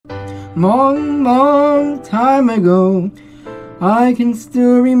long, long time ago. I can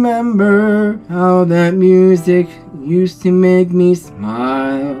still remember how that music used to make me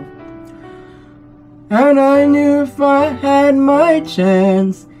smile. And I knew if I had my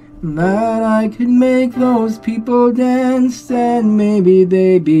chance that I could make those people dance, and maybe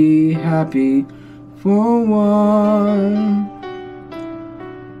they'd be happy for one.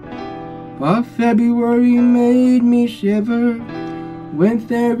 But February made me shiver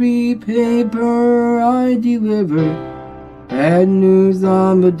with every paper I delivered. Bad news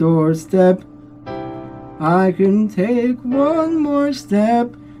on the doorstep. I couldn't take one more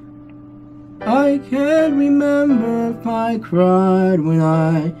step. I can't remember if I cried when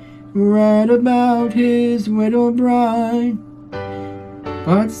I read about his widowed bride,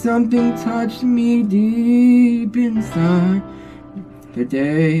 but something touched me deep inside the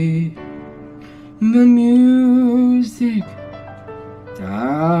day the music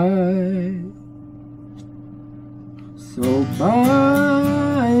died. So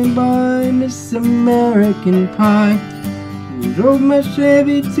bye bye, Miss American Pie. Drove my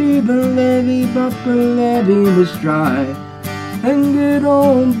Chevy to the levee, but the levee was dry, and good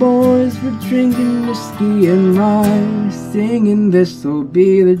old boys were drinking whiskey and rye, singing, "This'll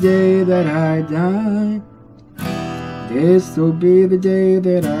be the day that I die. This'll be the day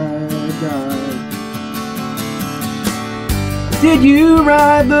that I die." Did you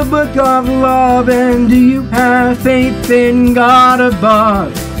write the book of love, and do you have faith in God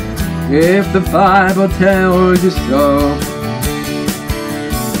above? If the Bible tells you so.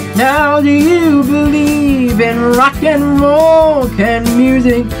 Now do you believe in rock and roll? Can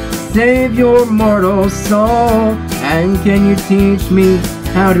music save your mortal soul? And can you teach me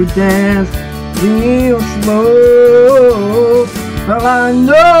how to dance real slow? Well, I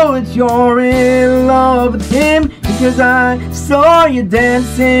know that you're in love with him, because I saw you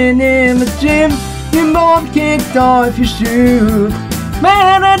dancing in the gym. You both kicked off your shoes.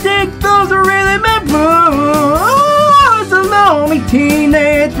 Man, I think those rhythm and blues. A lonely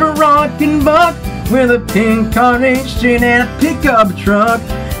teenage rockin' buck with a pink carnation and a pickup truck.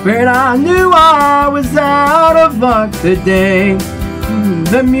 But I knew I was out of luck the day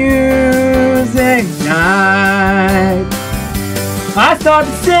the music died. I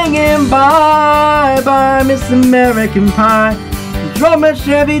started singing bye bye, Miss American Pie. Drove my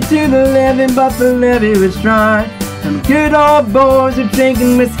Chevy to the levee, but the levee was dry, and good old boys are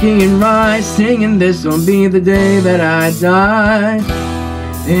drinking whiskey and rye, singing, "This'll be the day that I die.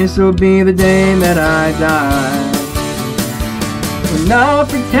 This'll be the day that I die." And now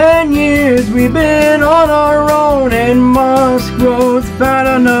for 10 years we've been on our own, and moss grows fat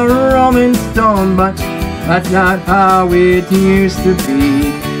on a Rolling Stone, but that's not how it used to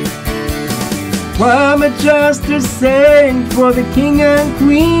be. Well, my jester sang for the king and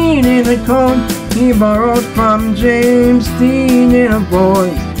queen in a cone he borrowed from James Dean, in a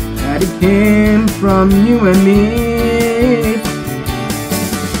voice that it came from you and me.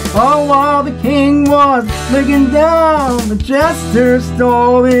 Oh, while the king was looking down, the jester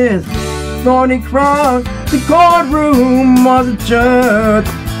stole his thorny crown. The courtroom was adjourned,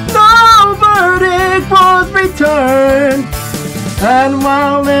 no verdict was returned. And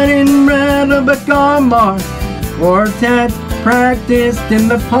while Lennon read a book on Mars, quartet practiced in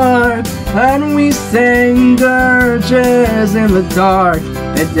the park, and we sang dirges in the dark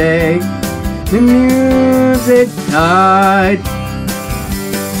the day the music died.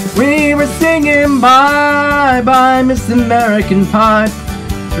 We were singing bye bye, Miss American Pie.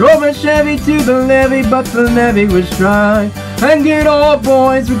 Drove a Chevy to the levee, but the levee was dry, and good old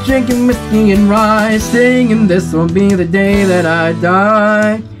boys were drinking whiskey and rye, singing, "This'll be the day that I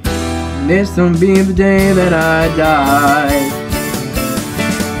die. This'll be the day that I die."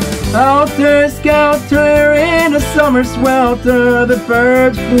 Helter skelter in a summer swelter, the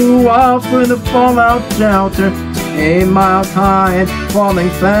birds flew off for the fallout shelter, 8 miles high and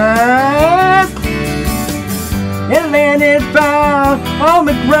falling fast. It landed foul on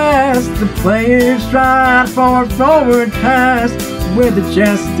the grass. The players tried for a forward pass, with the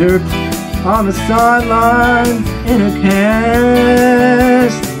jester on the sideline in a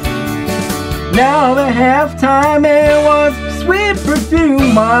cast. Now the halftime air was sweet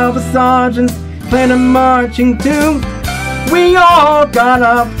perfume, while the sergeants played a marching tune. We all got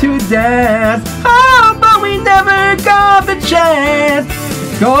up to dance, oh, but we never got the chance,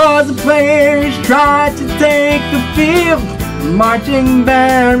 'cause the players tried to take the field. The marching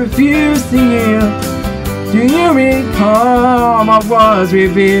band refused to yield. Do you recall what was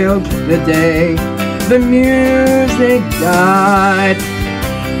revealed the day the music died?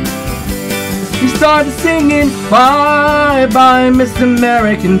 We started singing bye bye Miss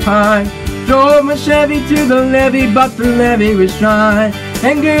American Pie. Drove my Chevy to the levee, but the levee was dry,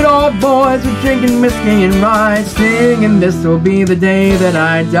 and good old boys were drinking whiskey and rye, singing this'll be the day that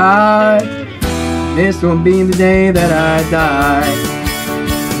I die. This'll be the day that I die.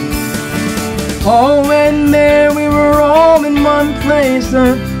 Oh, and there we were all in one place,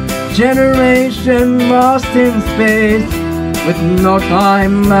 a generation lost in space, with no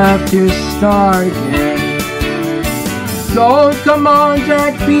time left to start again. So come on,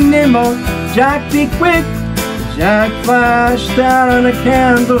 Jack, be nimble, Jack, be quick. Jack flashed out on a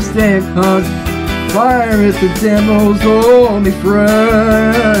candlestick, 'cause fire is the devil's only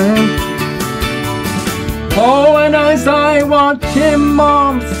friend. Oh, and as I watched him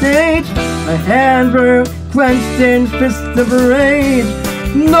on stage, my hands were clenched in fists of rage.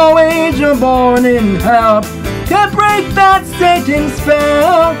 No angel born in hell could break that Satan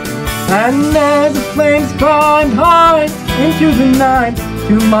spell. And as the flames climbed high into the night,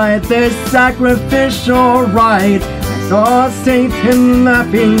 to my this sacrificial rite, I saw Satan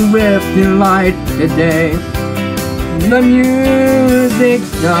laughing with delight. Today the music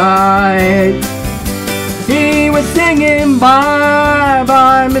died. He was singing bye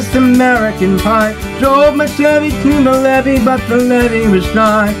bye Miss American Pie. Drove my Chevy to the levee, but the levee was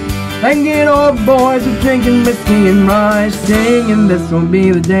dry, and good old boys were drinking whiskey and rye, singing this'll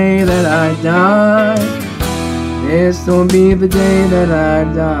be the day that I die. This'll be the day that I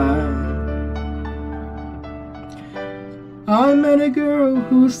die. I met a girl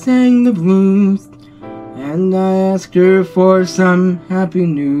who sang the blues, and I asked her for some happy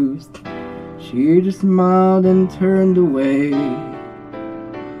news. She just smiled and turned away.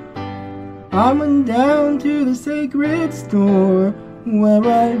 I went down to the sacred store, where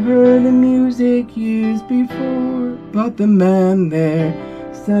I heard the music used before, but the man there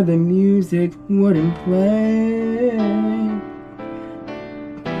said the music wouldn't play.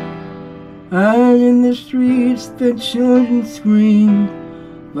 And in the streets the children screamed,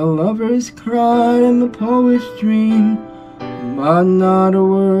 the lovers cried and the poets dreamed, but not a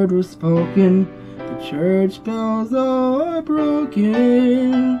word was spoken. The church bells are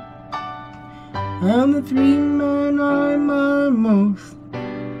broken, and the three men I admire most,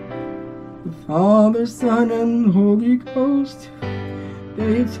 the Father, Son, and Holy Ghost,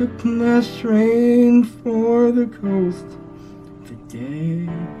 they took the last train for the coast. The day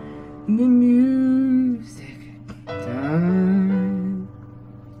the music died.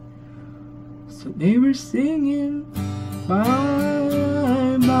 So they were singing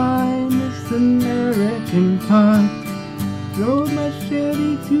bye bye Miss American Pie. Drove my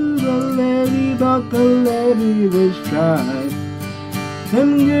Chevy to the levee, but the levee was dry.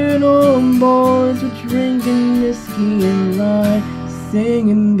 Them good old boys were drinking whiskey and rye,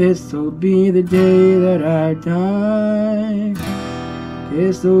 singing this'll be the day that I die.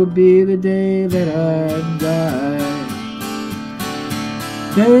 This'll be the day that I die.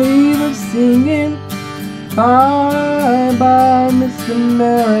 They were singing bye bye Miss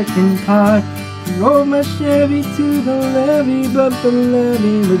American Pie. Drove my Chevy to the levee, but the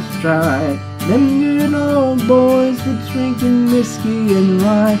levee was dry. Them good old boys were drinking whiskey and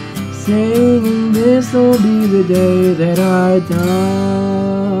rye, singing this'll be the day that I die.